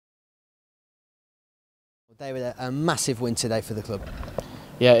David, a massive win today for the club.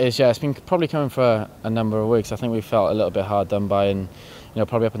 Yeah, it is. Yeah, it's been probably coming for a number of weeks. I think we felt a little bit hard done by, and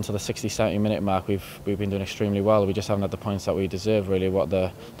probably up until the 60-70 minute mark, we've been doing extremely well. We just haven't had the points that we deserve, really, what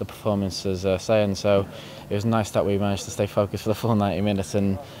the performances are saying. So it was nice that we managed to stay focused for the full 90 minutes,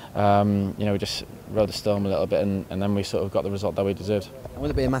 and we just rode the storm a little bit, and then we sort of got the result that we deserved. Will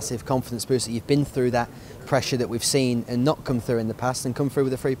it be a massive confidence boost that you've been through that pressure that we've seen and not come through in the past, and come through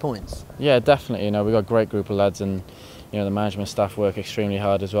with the 3 points? Yeah, definitely. We've got a great group of lads, and the management staff work extremely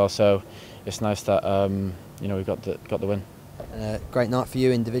hard as well. So it's nice that we got the win. Great night for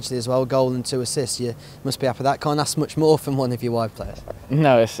you individually as well. Goal and 2 assists. You must be happy with that. Can't ask much more from one of your wide players.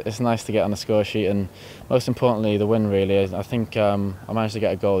 No, it's nice to get on the score sheet, and most importantly the win, really. I think I managed to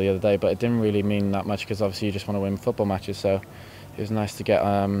get a goal the other day, but it didn't really mean that much because obviously you just want to win football matches. So it was nice to get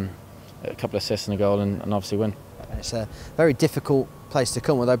a couple of assists and a goal, and obviously win. It's a very difficult place to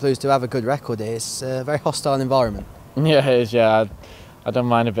come. Although Blues do have a good record here, it's a very hostile environment. Yeah, it is. Yeah, I don't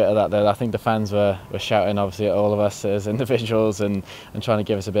mind a bit of that though. I think the fans were shouting obviously at all of us as individuals and trying to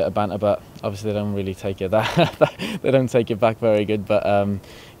give us a bit of banter, but obviously they don't really take it they don't take it back very good. But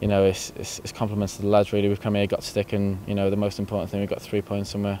it's compliments to the lads, really. We've come here, got stick, and the most important thing, we've got 3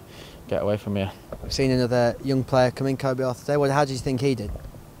 points and we're get away from here. We've seen another young player come in, Kobe Arthur today. How do you think he did?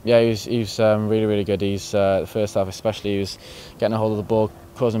 Yeah, he was really, really good. He's the first half especially, he was getting a hold of the ball,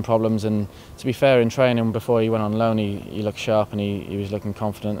 causing problems, and to be fair, in training before he went on loan, he looked sharp and he was looking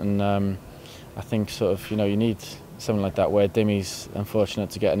confident, and I think sort of you need something like that where Dimmy's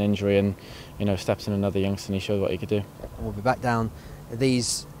unfortunate to get an injury and steps in another youngster and he showed what he could do. We'll be back down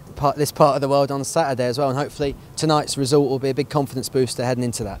this part of the world on Saturday as well, and hopefully tonight's result will be a big confidence booster heading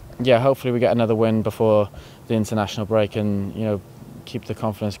into that. Yeah, hopefully we get another win before the international break, and keep the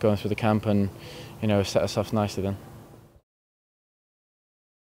confidence going through the camp, and set us off nicely then.